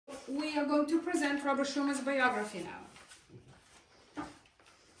we are going to present Robert Schumann's biography now.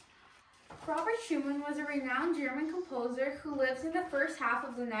 Robert Schumann was a renowned German composer who lived in the first half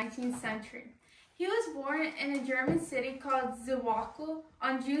of the 19th century. He was born in a German city called Zwickau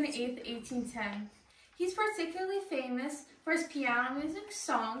on June 8, 1810. He's particularly famous for his piano music,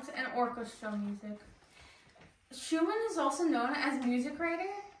 songs, and orchestral music. Schumann is also known as music writer,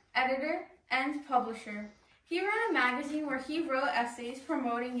 editor, and publisher. He ran a magazine where he wrote essays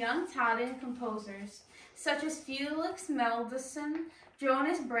promoting young talented composers, such as Felix Mendelssohn,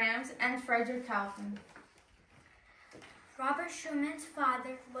 Johannes Brahms, and Frederick Chopin. Robert Schumann's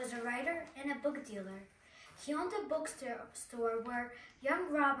father was a writer and a book dealer. He owned a bookstore where young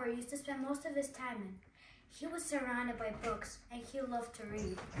Robert used to spend most of his time in. He was surrounded by books, and he loved to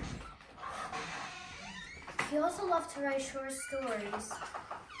read. He also loved to write short stories.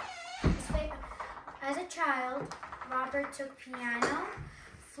 As a child, Robert took piano,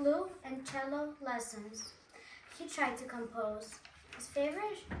 flute, and cello lessons. He tried to compose.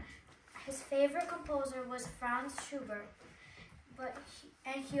 His favorite composer was Franz Schubert,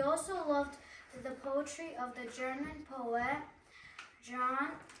 and he also loved the poetry of the German poet Jean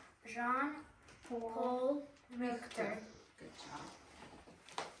Paul Richter. Good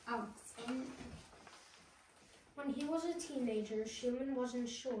job. When he was a teenager, Schumann wasn't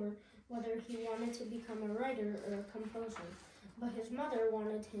sure whether he wanted to become a writer or a composer, but his mother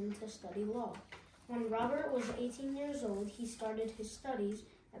wanted him to study law. When Robert was 18 years old, he started his studies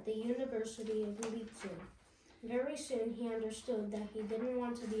at the University of Leipzig. Very soon, he understood that he didn't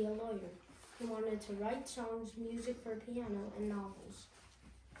want to be a lawyer. He wanted to write songs, music for piano, and novels.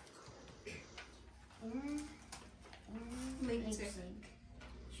 In Leipzig,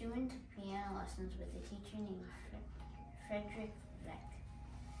 Schumann took piano lessons with a teacher named Frederick Beck,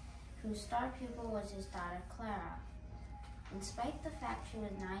 whose star pupil was his daughter Clara. In spite of the fact she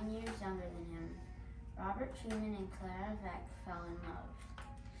was 9 years younger than him, Robert Schumann and Clara Beck fell in love.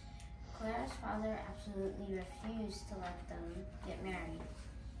 Clara's father absolutely refused to let them get married.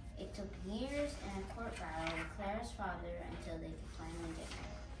 It took years and a court battle with Clara's father until they could finally get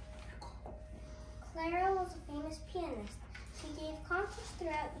married. Clara was a famous pianist. She gave concerts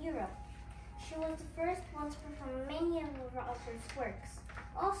throughout Europe. She was the first one to perform many of Robert's works.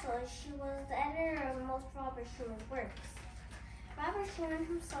 Also, she was the editor of most Robert Schumann's works. Robert Schumann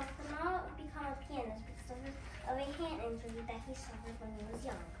himself could not become a pianist because of a hand injury that he suffered when he was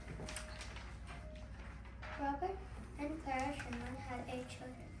young. Robert and Clara Schumann had 8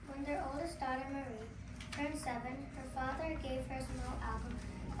 children. When their oldest daughter, Marie, turned 7, her father gave her a small album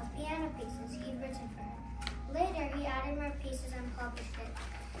of piano pieces he'd written for her. Later, he added more pieces and published it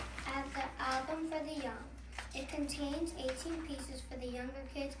as the album for the young. It contains 18 pieces for the younger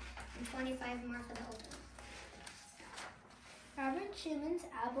kids and 25 more for the older ones. Robert Schumann's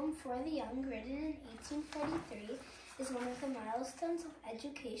album For the Young, written in 1843, is one of the milestones of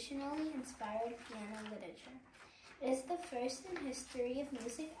educationally inspired piano literature. It is the first in history of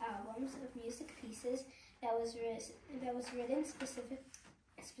music albums of music pieces that was written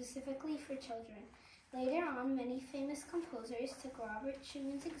specifically for children. Later on, many famous composers took Robert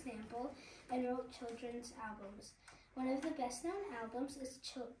Schumann's example and wrote children's albums. One of the best-known albums is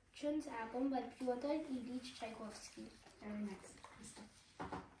Children's Album by Fyodor Ilyich Tchaikovsky. Very nice.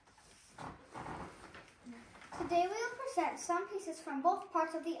 Today we will present some pieces from both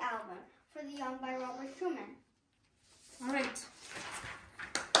parts of the album, For the Young by Robert Schumann. All right.